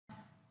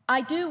I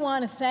do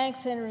want to thank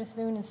Senator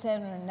Thune and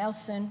Senator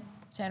Nelson,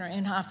 Senator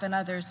Inhofe, and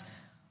others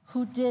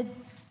who did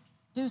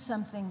do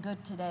something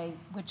good today,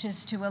 which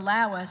is to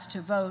allow us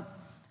to vote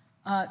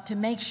to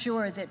make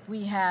sure that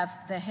we have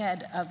the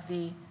head of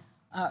the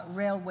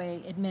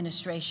Railway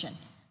Administration.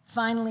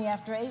 Finally,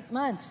 after 8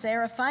 months,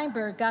 Sarah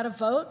Feinberg got a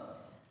vote,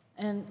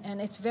 and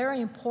it's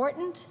very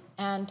important,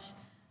 and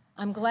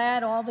I'm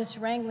glad all this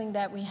wrangling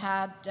that we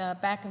had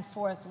back and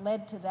forth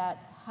led to that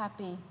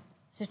happy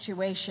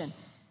situation,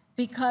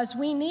 because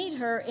we need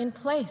her in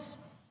place.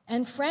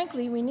 And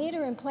frankly, we need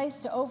her in place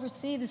to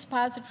oversee this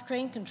positive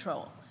train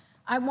control.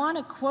 I want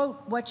to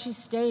quote what she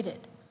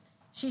stated.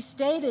 She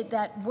stated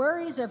that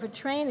worries of a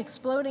train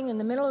exploding in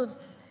the middle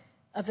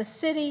of a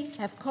city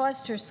have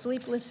caused her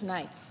sleepless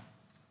nights.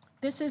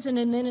 This is an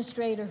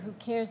administrator who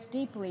cares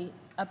deeply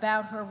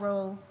about her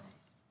role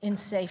in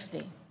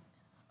safety.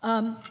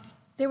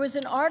 There was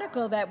an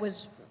article that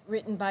was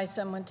written by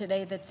someone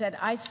today that said,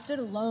 I stood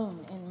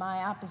alone in my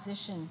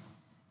opposition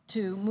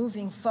to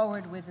moving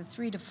forward with a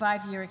 3 to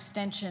 5 year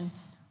extension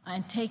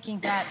and taking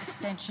that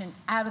extension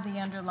out of the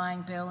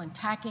underlying bill and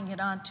tacking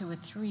it onto a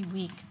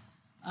 3-week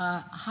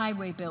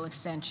highway bill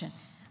extension.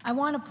 I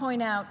want to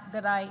point out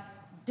that I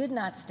did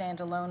not stand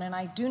alone, and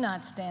I do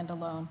not stand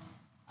alone.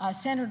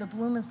 Senator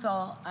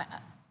Blumenthal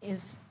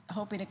is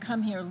hoping to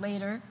come here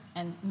later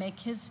and make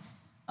his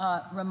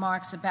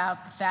remarks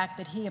about the fact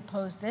that he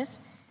opposed this.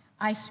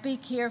 I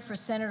speak here for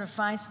Senator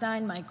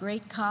Feinstein, my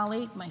great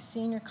colleague, my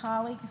senior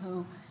colleague,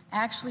 who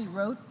actually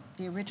wrote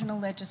the original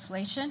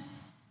legislation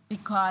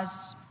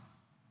because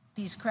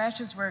these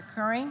crashes were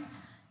occurring.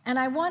 And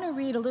I want to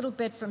read a little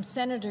bit from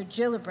Senator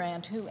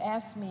Gillibrand, who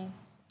asked me,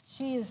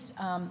 she is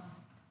on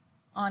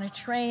a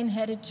train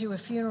headed to a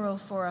funeral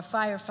for a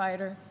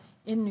firefighter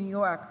in New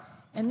York.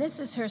 And this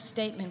is her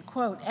statement,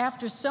 quote,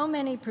 after so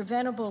many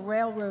preventable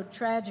railroad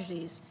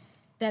tragedies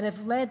that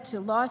have led to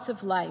loss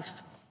of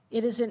life,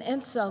 it is an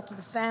insult to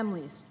the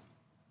families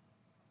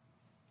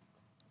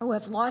who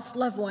have lost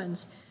loved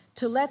ones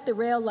to let the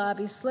rail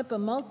lobby slip a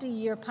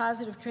multi-year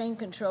positive train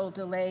control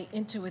delay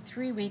into a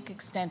 3-week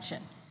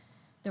extension.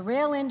 The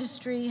rail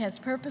industry has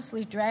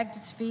purposely dragged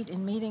its feet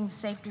in meeting the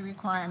safety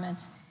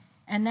requirements,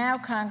 and now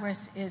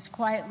Congress is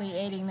quietly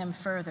aiding them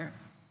further.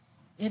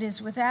 It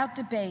is without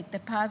debate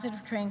that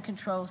positive train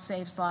control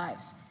saves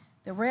lives.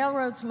 The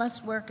railroads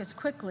must work as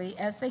quickly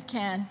as they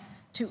can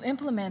to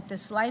implement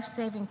this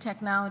life-saving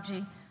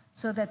technology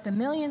so that the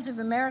millions of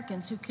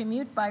Americans who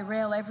commute by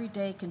rail every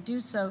day can do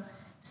so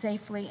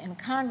safely, and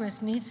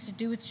Congress needs to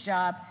do its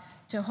job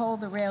to hold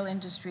the rail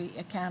industry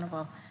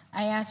accountable.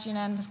 I ask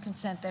unanimous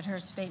consent that her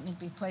statement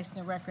be placed in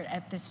the record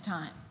at this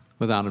time.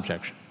 Without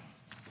objection.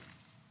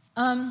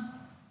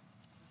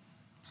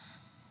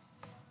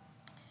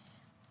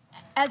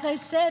 As I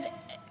said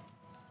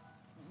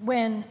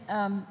when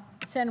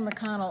Senator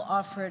McConnell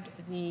offered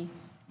the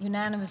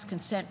unanimous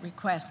consent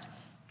request,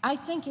 I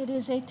think it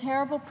is a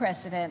terrible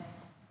precedent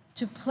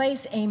to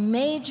place a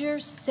major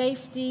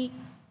safety,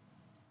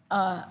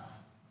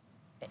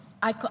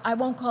 I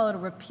won't call it a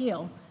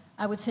repeal,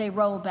 I would say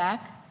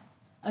rollback,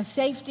 a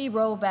safety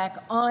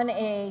rollback on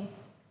a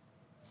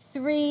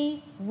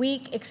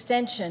 3-week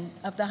extension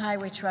of the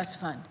Highway Trust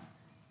Fund.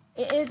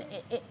 It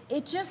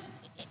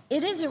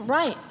isn't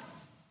right.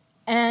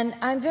 And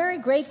I'm very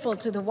grateful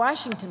to the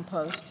Washington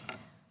Post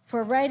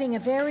for writing a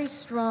very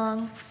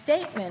strong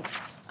statement,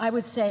 I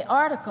would say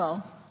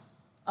article,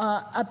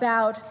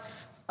 about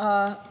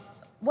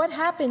what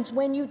happens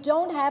when you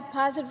don't have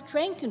positive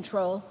train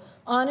control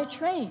on a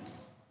train.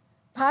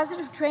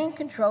 Positive train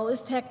control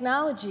is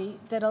technology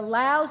that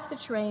allows the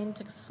train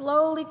to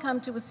slowly come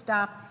to a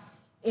stop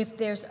if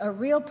there's a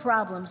real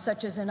problem,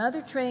 such as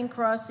another train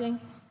crossing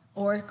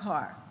or a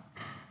car.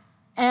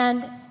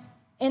 And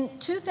in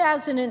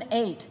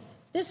 2008,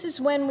 this is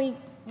when we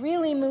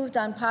really moved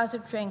on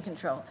positive train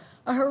control.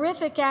 A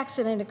horrific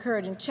accident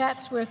occurred in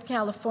Chatsworth,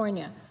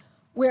 California,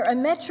 where a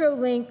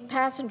Metrolink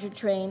passenger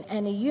train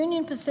and a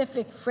Union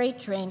Pacific freight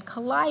train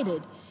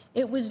collided.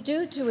 It was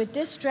due to a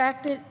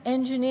distracted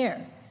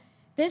engineer.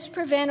 This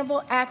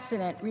preventable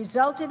accident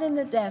resulted in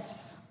the deaths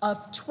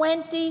of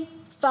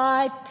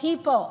 25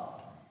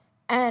 people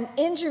and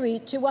injury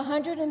to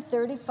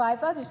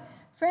 135 others.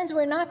 Friends,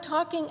 we're not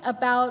talking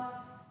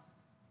about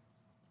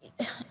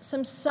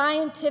some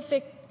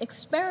scientific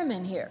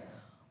experiment here.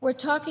 We're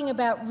talking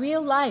about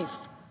real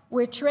life,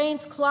 where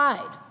trains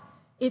collide.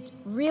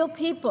 Real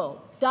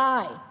people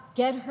die,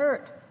 get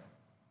hurt.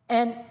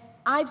 And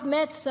I've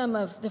met some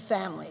of the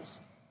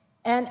families.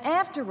 And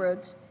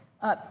afterwards,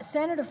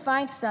 Senator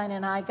Feinstein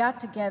and I got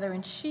together,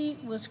 and she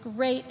was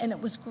great, and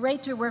it was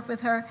great to work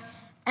with her.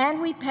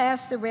 And we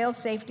passed the Rail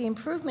Safety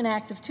Improvement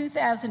Act of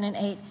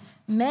 2008,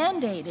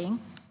 mandating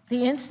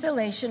the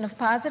installation of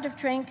positive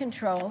train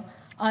control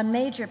on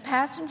major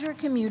passenger,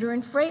 commuter,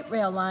 and freight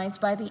rail lines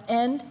by the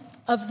end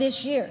of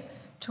this year,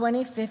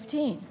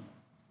 2015.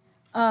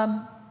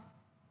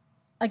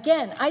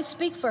 Again, I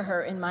speak for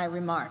her in my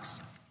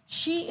remarks.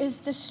 She is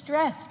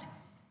distressed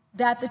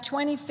that the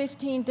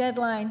 2015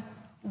 deadline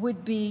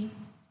would be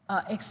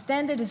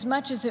extended as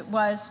much as it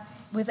was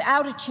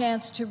without a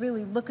chance to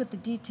really look at the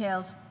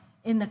details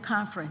in the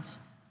conference,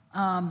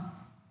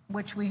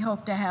 which we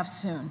hope to have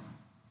soon.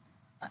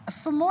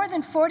 For more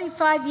than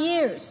 45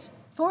 years,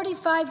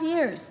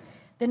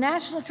 the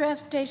National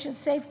Transportation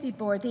Safety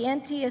Board, the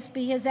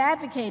NTSB, has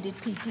advocated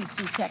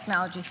PTC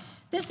technology.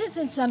 This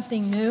isn't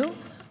something new,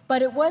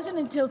 but it wasn't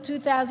until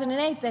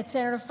 2008 that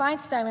Senator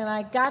Feinstein and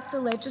I got the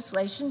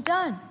legislation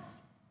done.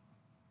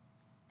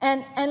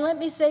 And let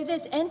me say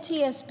this,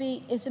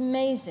 NTSB is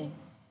amazing.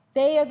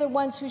 They are the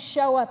ones who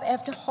show up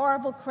after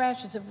horrible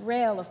crashes of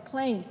rail, of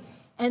planes,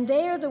 and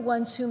they are the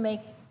ones who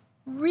make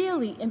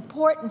really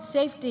important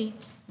safety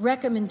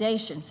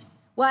recommendations.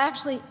 Well,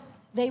 actually,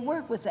 they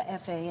work with the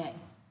FAA.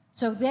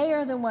 So they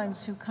are the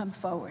ones who come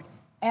forward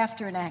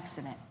after an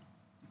accident.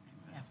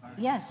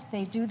 Yes,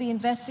 they do the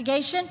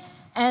investigation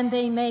and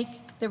they make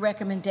the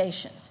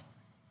recommendations.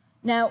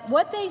 Now,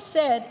 what they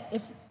said,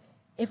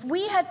 if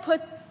we had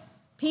put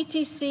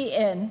PTC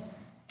in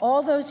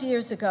all those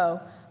years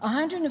ago,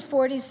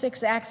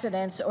 146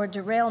 accidents or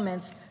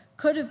derailments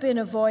could have been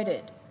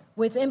avoided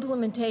with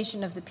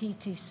implementation of the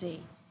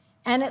PTC,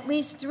 and at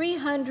least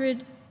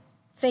 300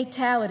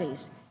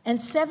 fatalities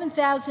and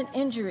 7,000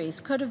 injuries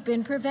could have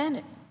been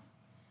prevented.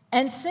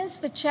 And since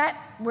the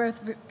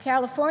Chatsworth,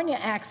 California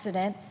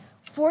accident,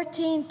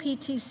 14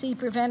 PTC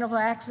preventable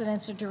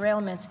accidents or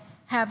derailments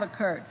have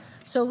occurred.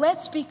 So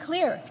let's be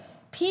clear.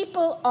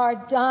 People are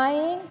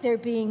dying, they're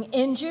being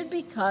injured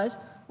because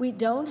we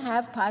don't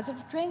have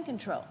positive train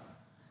control.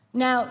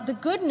 Now, the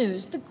good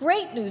news, the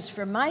great news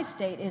for my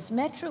state is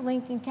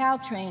Metrolink and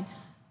Caltrain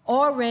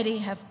already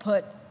have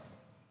put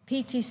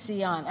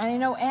PTC on. And I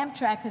know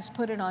Amtrak has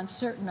put it on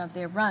certain of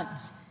their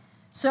runs.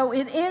 So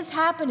it is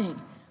happening.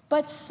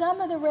 But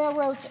some of the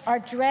railroads are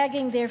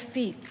dragging their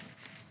feet,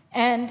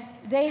 and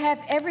they have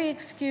every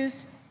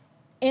excuse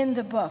in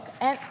the book.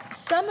 And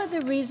some of the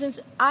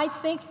reasons I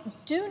think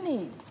do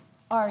need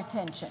our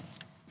attention.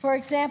 For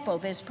example,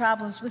 there's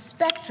problems with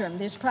spectrum,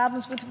 there's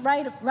problems with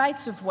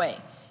rights of way.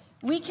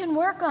 We can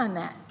work on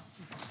that.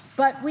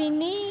 But we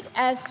need,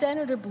 as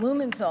Senator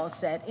Blumenthal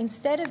said,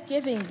 instead of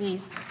giving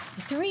these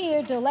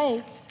 3-year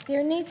delay,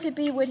 there need to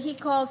be what he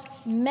calls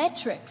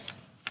metrics,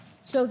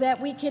 so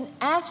that we can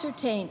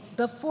ascertain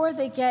before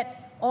they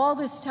get all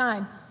this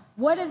time,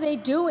 what are they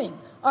doing?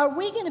 Are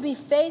we going to be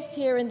faced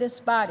here in this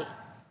body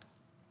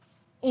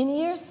in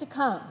years to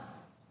come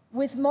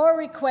with more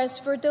requests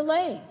for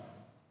delay?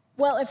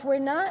 Well, if we're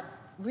not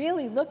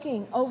really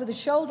looking over the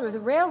shoulder of the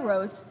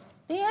railroads,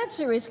 the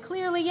answer is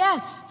clearly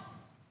yes.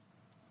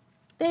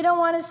 They don't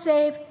want to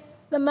save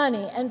the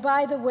money. And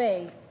by the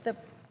way, the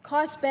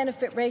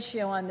cost-benefit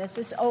ratio on this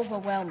is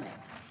overwhelming.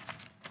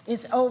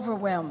 It's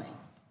overwhelming.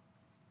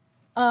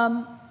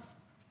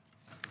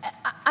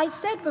 I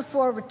said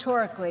before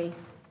rhetorically,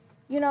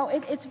 you know,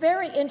 it's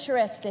very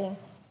interesting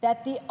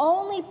that the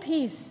only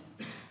piece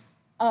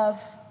of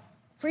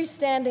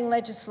freestanding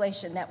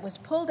legislation that was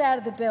pulled out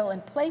of the bill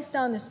and placed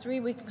on this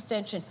 3-week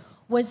extension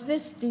was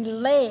this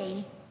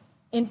delay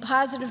in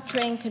positive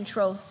train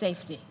control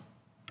safety.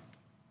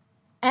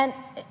 And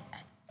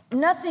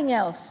nothing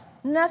else,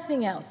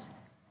 nothing else.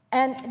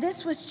 And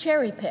this was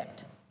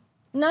cherry-picked,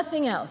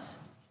 nothing else.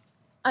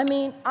 I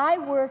mean, I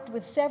worked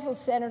with several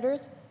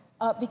senators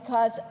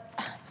because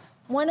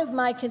one of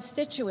my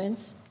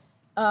constituents,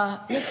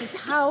 Mrs.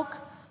 Houck,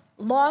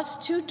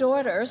 lost 2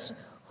 daughters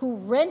who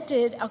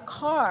rented a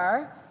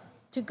car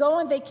to go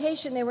on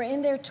vacation. They were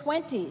in their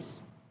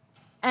 20s.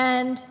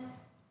 And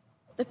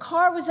the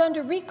car was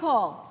under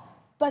recall,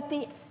 but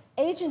the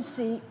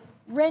agency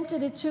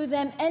rented it to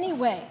them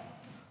anyway.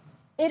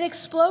 It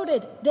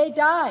exploded. They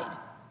died.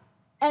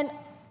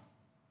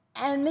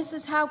 And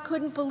Mrs. Howe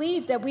couldn't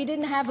believe that we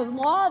didn't have a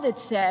law that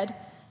said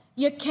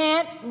you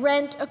can't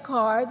rent a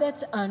car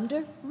that's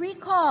under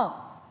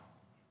recall.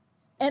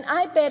 And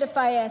I bet if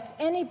I asked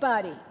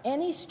anybody,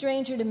 any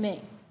stranger to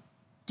me,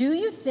 do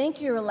you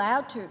think you're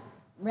allowed to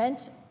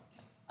rent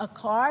a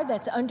car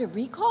that's under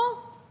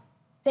recall?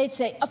 They'd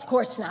say, of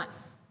course not.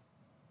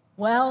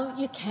 Well,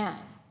 you can.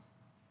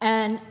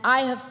 And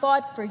I have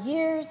fought for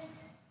years,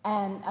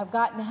 and I've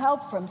gotten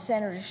help from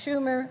Senator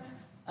Schumer.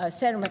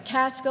 Senator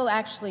McCaskill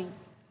actually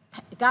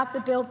got the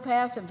bill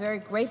passed. I'm very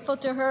grateful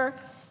to her.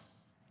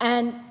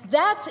 And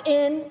that's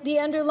in the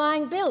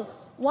underlying bill.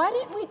 Why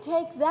didn't we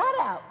take that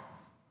out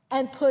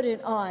and put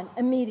it on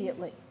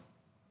immediately?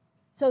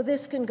 So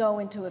this can go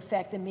into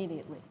effect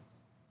immediately.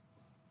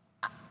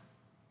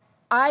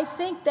 I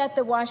think that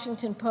the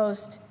Washington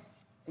Post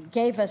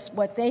gave us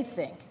what they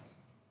think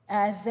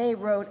as they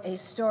wrote a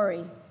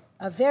story,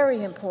 a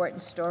very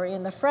important story.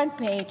 In the front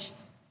page,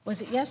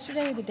 was it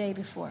yesterday or the day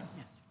before?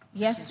 Yes.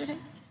 Yesterday?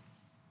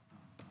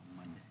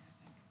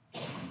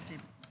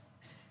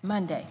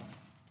 Monday.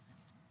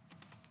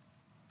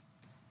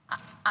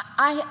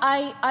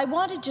 I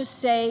want to just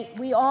say,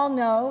 we all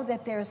know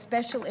that there is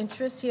special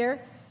interest here.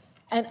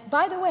 And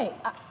by the way,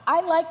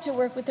 I like to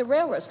work with the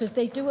railroads because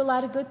they do a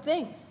lot of good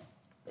things.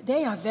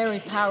 They are very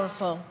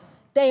powerful.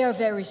 They are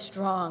very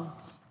strong.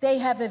 They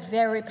have a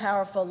very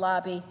powerful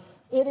lobby.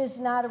 It is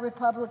not a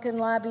Republican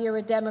lobby or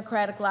a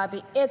Democratic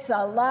lobby. It's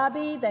a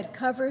lobby that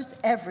covers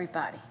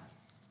everybody.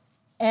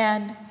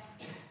 And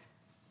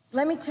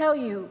let me tell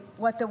you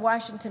what the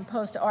Washington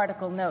Post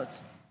article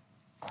notes.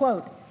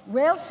 Quote,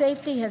 "Rail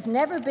safety has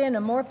never been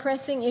a more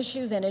pressing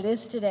issue than it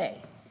is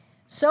today.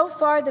 So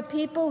far, the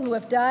people who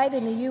have died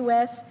in the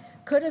U.S.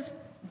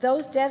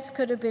 those deaths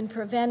could have been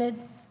prevented,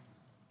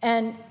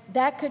 and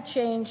that could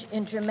change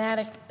in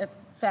dramatic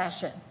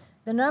fashion.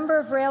 The number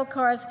of rail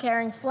cars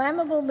carrying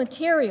flammable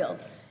material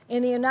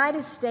in the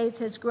United States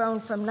has grown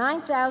from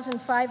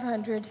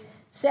 9,500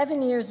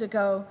 7 years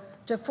ago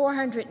to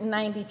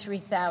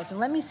 493,000.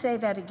 Let me say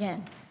that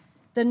again.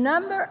 The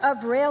number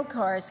of rail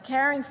cars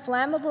carrying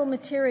flammable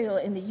material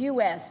in the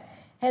U.S.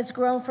 has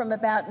grown from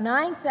about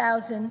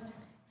 9,000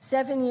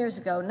 7 years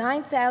ago,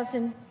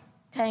 9,000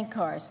 tank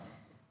cars,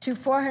 to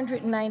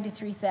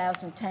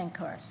 493,000 tank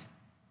cars.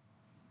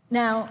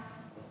 Now,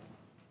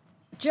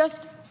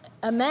 just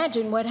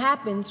imagine what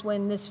happens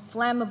when this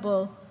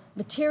flammable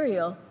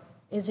material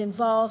is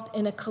involved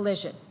in a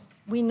collision.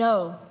 We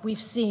know,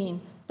 we've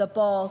seen the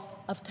balls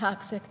of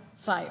toxic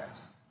fire.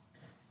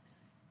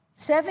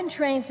 7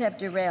 trains have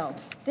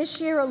derailed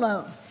this year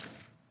alone,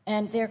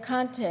 and their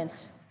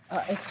contents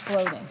are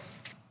exploding.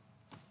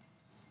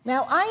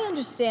 Now, I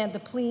understand the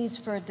pleas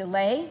for a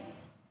delay.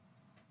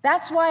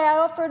 That's why I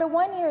offered a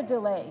 1-year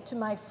delay to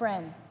my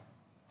friend,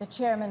 the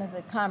chairman of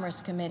the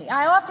Commerce Committee.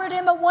 I offered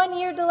him a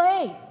 1-year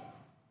delay.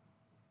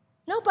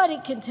 Nobody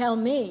can tell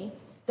me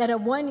that a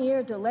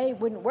 1-year delay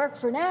wouldn't work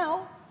for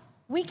now.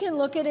 We can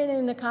look at it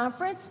in the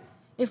conference.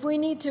 If we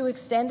need to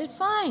extend it,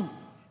 fine.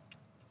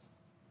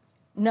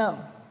 No,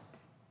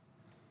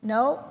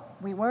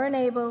 we weren't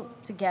able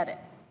to get it.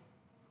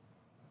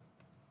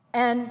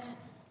 And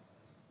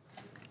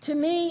to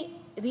me,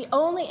 the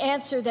only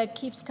answer that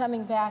keeps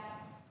coming back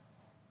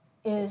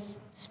is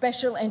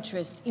special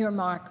interest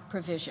earmark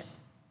provision.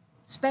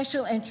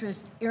 Special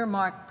interest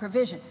earmark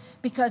provision,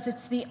 because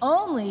it's the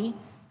only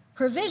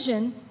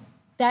provision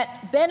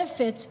that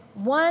benefits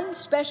one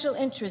special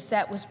interest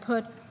that was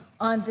put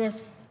on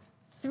this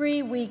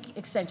 3-week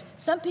extension.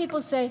 Some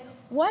people say,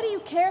 why do you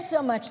care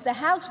so much? The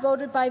House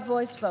voted by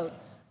voice vote.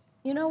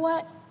 You know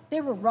what?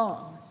 They were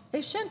wrong.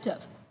 They shouldn't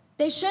have.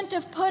 They shouldn't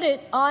have put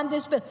it on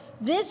this bill.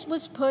 This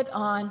was put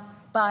on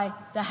by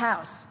the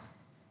House.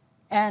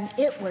 And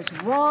it was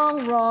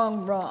wrong,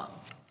 wrong, wrong.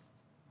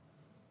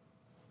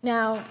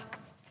 Now,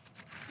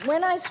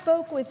 when I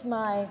spoke with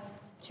my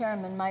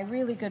chairman, my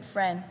really good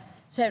friend,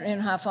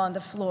 Senator Inhofe, on the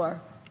floor,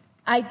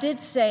 I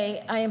did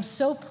say I am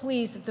so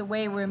pleased at the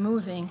way we're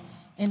moving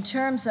in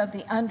terms of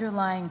the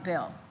underlying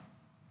bill.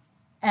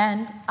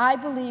 And I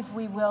believe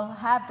we will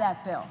have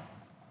that bill.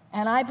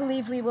 And I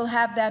believe we will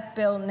have that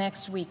bill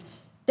next week.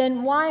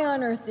 Then why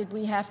on earth did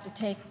we have to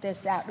take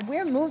this out?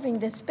 We're moving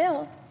this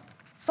bill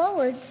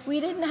forward. We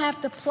didn't have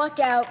to pluck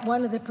out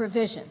one of the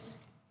provisions.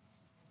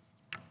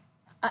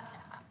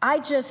 I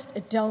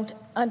just don't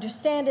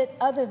understand it,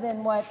 other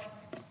than what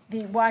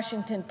the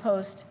Washington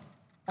Post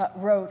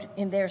wrote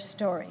in their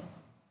story.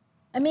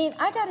 I mean,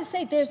 I got to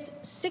say, there's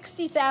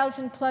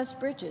 60,000 plus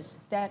bridges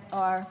that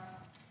are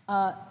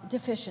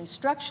deficient,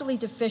 structurally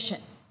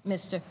deficient,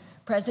 Mr.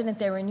 President.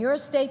 They're in your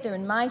state, they're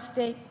in my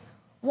state.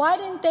 Why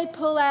didn't they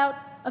pull out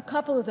a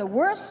couple of the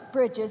worst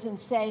bridges and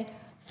say,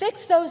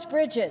 fix those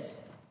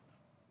bridges?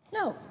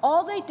 No,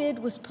 all they did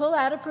was pull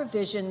out a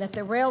provision that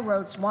the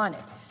railroads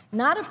wanted,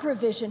 not a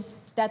provision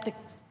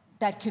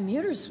that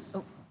commuters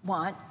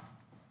want,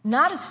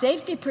 not a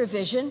safety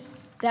provision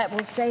that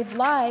will save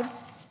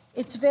lives.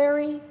 It's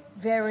very,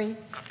 very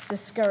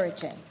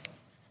discouraging.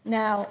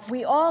 Now,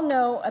 we all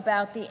know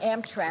about the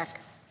Amtrak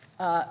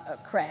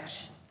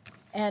crash,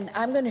 and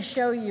I'm going to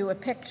show you a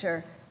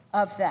picture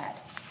of that.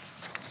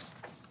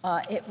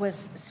 It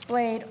was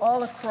splayed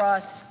all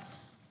across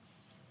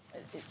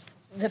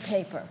the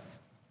paper.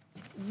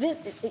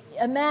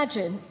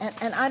 Imagine,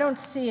 and I don't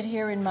see it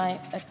here in my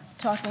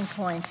talking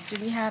points.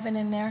 Do we have it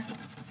in there?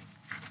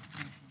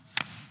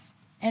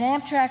 An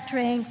Amtrak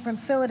train from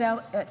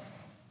Philadelphia.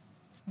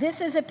 This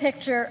is a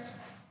picture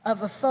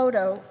of a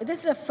photo.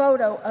 This is a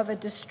photo of a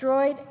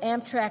destroyed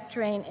Amtrak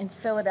train in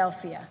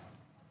Philadelphia.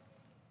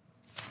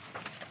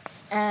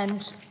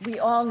 And we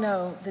all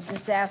know the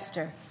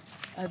disaster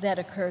that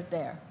occurred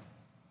there.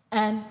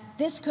 And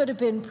this could have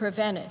been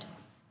prevented.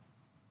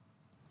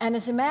 And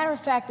as a matter of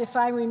fact, if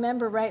I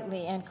remember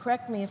rightly, and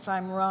correct me if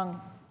I'm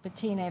wrong,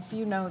 Bettina, if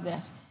you know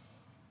this,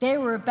 they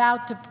were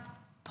about to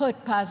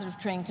put positive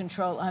train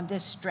control on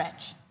this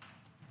stretch.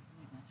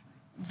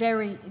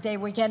 They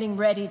were getting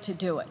ready to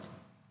do it.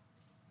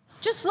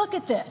 Just look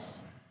at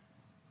this.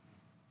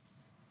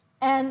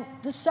 And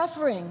the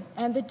suffering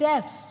and the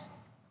deaths,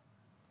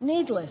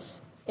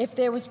 needless, if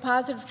there was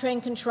positive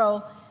train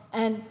control,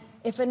 and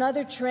if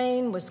another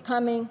train was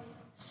coming,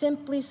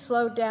 simply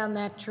slow down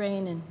that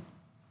train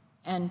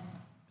and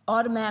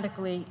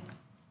automatically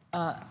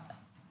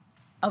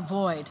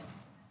avoid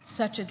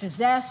such a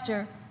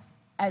disaster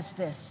as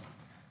this.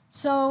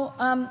 So,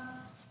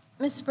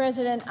 Mr.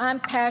 President, I'm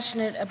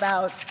passionate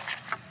about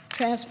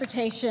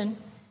transportation.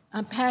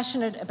 I'm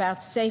passionate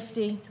about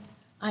safety.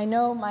 I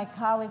know my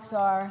colleagues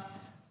are,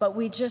 but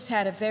we just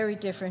had a very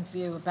different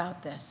view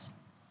about this.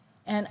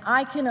 And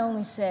I can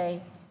only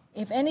say,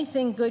 if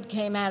anything good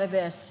came out of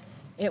this,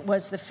 it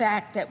was the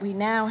fact that we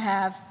now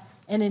have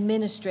an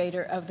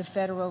administrator of the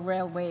Federal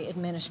Railway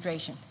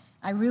Administration.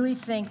 I really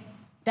think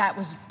that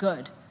was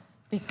good,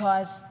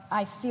 because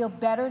I feel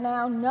better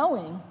now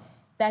knowing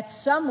that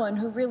someone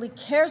who really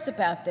cares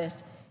about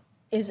this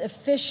is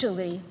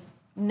officially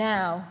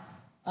now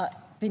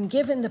been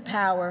given the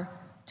power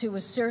to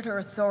assert her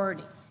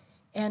authority.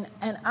 And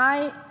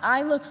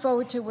I look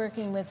forward to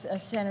working with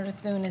Senator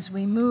Thune as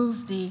we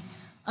move the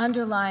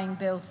underlying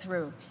bill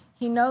through.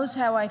 He knows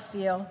how I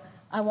feel.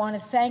 I want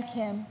to thank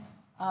him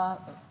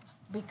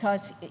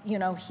because, you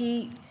know,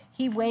 he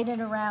waited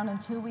around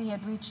until we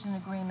had reached an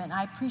agreement.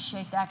 I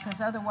appreciate that,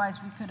 because otherwise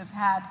we could have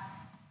had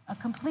a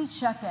complete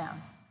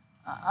shutdown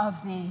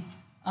of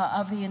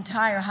the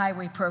entire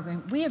highway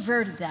program. We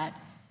averted that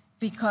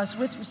because,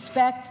 with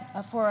respect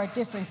for our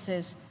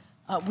differences,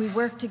 we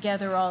worked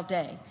together all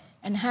day.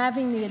 And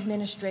having the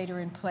administrator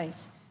in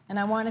place, and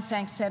I want to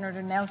thank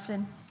Senator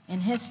Nelson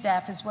and his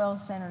staff, as well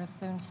as Senator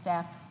Thune's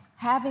staff,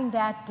 having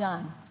that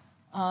done,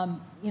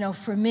 you know,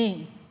 for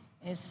me,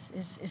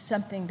 is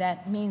something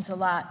that means a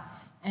lot,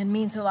 and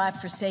means a lot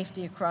for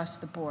safety across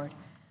the board.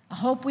 I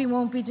hope we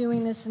won't be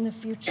doing this in the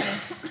future.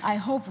 I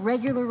hope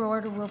regular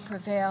order will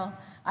prevail.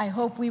 I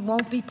hope we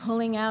won't be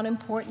pulling out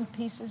important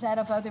pieces out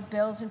of other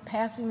bills and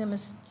passing them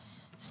as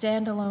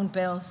standalone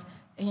bills,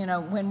 you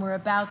know, when we're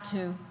about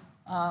to,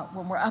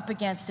 when we're up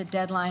against a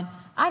deadline.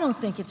 I don't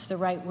think it's the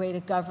right way to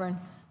govern.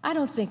 I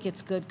don't think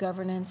it's good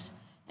governance.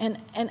 And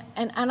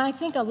I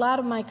think a lot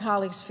of my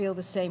colleagues feel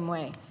the same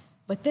way.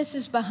 But this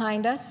is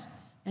behind us,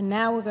 and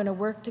now we're going to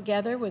work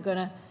together. We're going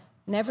to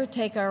never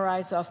take our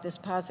eyes off this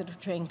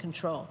positive train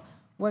control.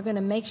 We're going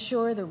to make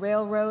sure the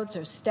railroads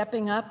are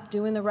stepping up,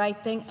 doing the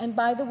right thing. And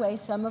by the way,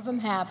 some of them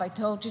have. I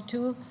told you,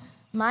 two of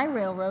my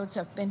railroads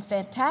have been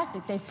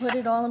fantastic. They've put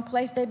it all in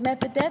place. They've met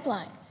the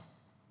deadline.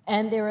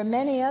 And there are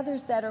many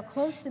others that are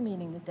close to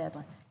meeting the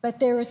deadline. But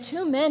there are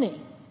too many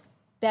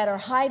that are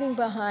hiding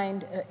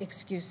behind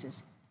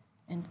excuses,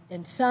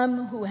 and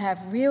some who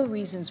have real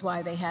reasons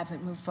why they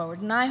haven't moved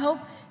forward. And I hope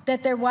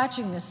that they're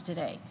watching this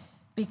today,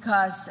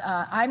 because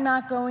I'm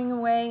not going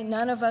away.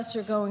 None of us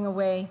are going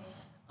away.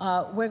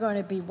 We're going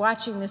to be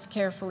watching this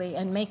carefully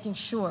and making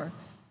sure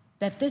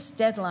that this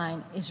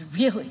deadline is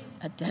really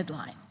a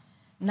deadline,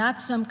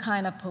 not some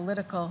kind of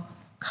political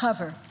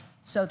cover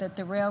so that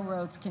the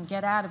railroads can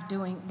get out of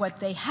doing what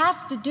they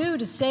have to do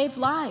to save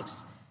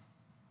lives.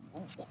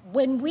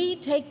 When we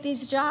take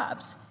these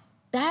jobs,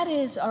 that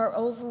is our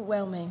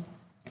overwhelming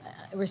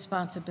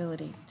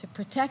responsibility, to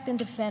protect and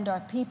defend our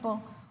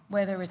people,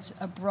 whether it's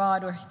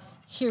abroad or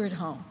here at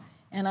home.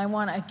 And I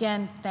want to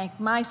again thank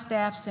my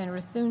staff, Senator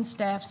Thune's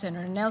staff,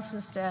 Senator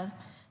Nelson's staff,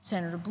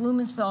 Senator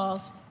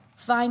Blumenthal's,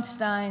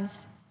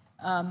 Feinstein's,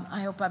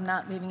 I hope I'm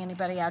not leaving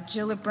anybody out,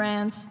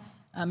 Gillibrand's,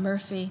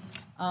 Murphy,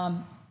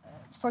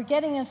 for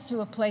getting us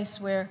to a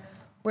place where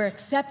we're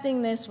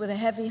accepting this with a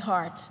heavy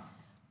heart.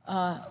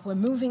 We're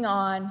moving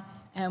on,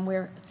 and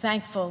we're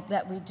thankful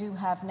that we do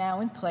have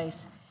now in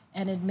place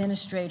an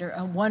administrator,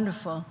 a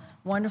wonderful,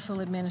 wonderful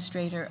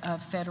administrator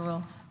of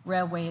Federal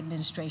Railway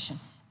Administration.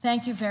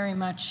 Thank you very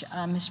much,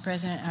 Mr.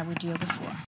 President. I would yield the floor.